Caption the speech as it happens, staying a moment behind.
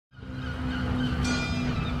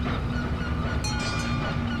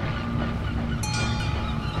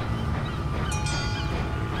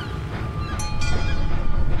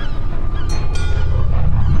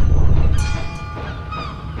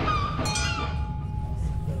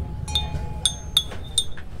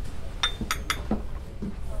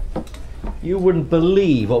You wouldn't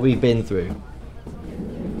believe what we've been through.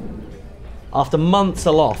 After months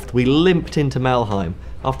aloft, we limped into Melheim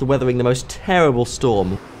after weathering the most terrible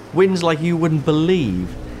storm. Winds like you wouldn't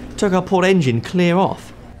believe. Took our port engine clear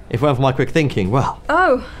off. If it weren't for my quick thinking, well...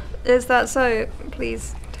 Oh, is that so?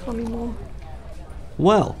 Please tell me more.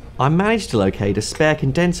 Well, I managed to locate a spare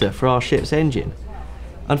condenser for our ship's engine.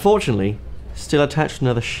 Unfortunately, still attached to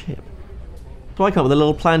another ship. So I come up with a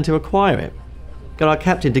little plan to acquire it. Got our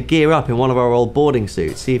captain to gear up in one of our old boarding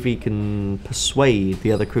suits, see if he can persuade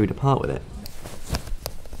the other crew to part with it.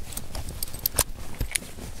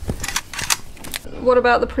 What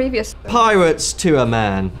about the previous... Pirates to a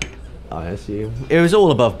man, I assume. It was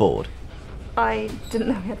all above board. I didn't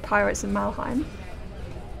know we had pirates in Malheim.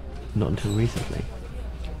 Not until recently.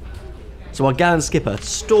 So our gallant skipper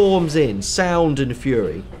storms in, sound and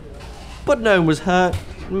fury. But no one was hurt.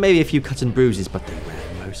 Maybe a few cuts and bruises, but they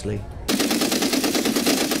were mostly.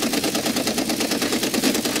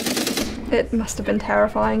 It must have been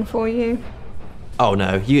terrifying for you. Oh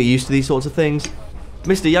no, you get used to these sorts of things.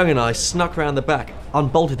 Mr. Yeung and I snuck round the back,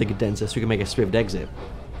 unbolted the condenser so we could make a swift exit.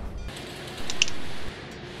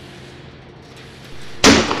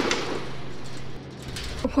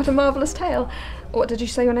 What a marvellous tale. What did you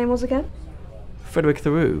say your name was again? Frederick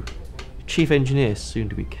Theroux, Chief Engineer, soon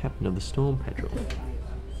to be Captain of the Storm Petrel.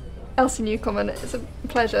 Elsie Newcomen, it's a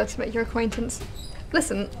pleasure to make your acquaintance.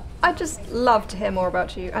 Listen, I'd just love to hear more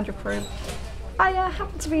about you and your crew. I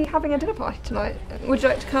happen to be having a dinner party tonight. Would you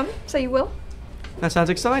like to come? Say you will? That sounds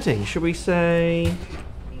exciting. Should we say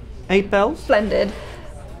 8 bells? Splendid.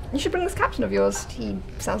 You should bring this captain of yours. He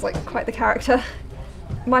sounds like quite the character.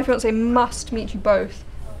 My fiancé must meet you both.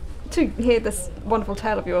 To hear this wonderful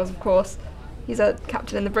tale of yours, of course. He's a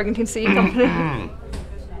captain in the Brigantine Sea Company.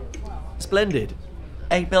 Splendid.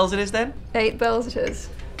 8 bells it is then? 8 bells it is.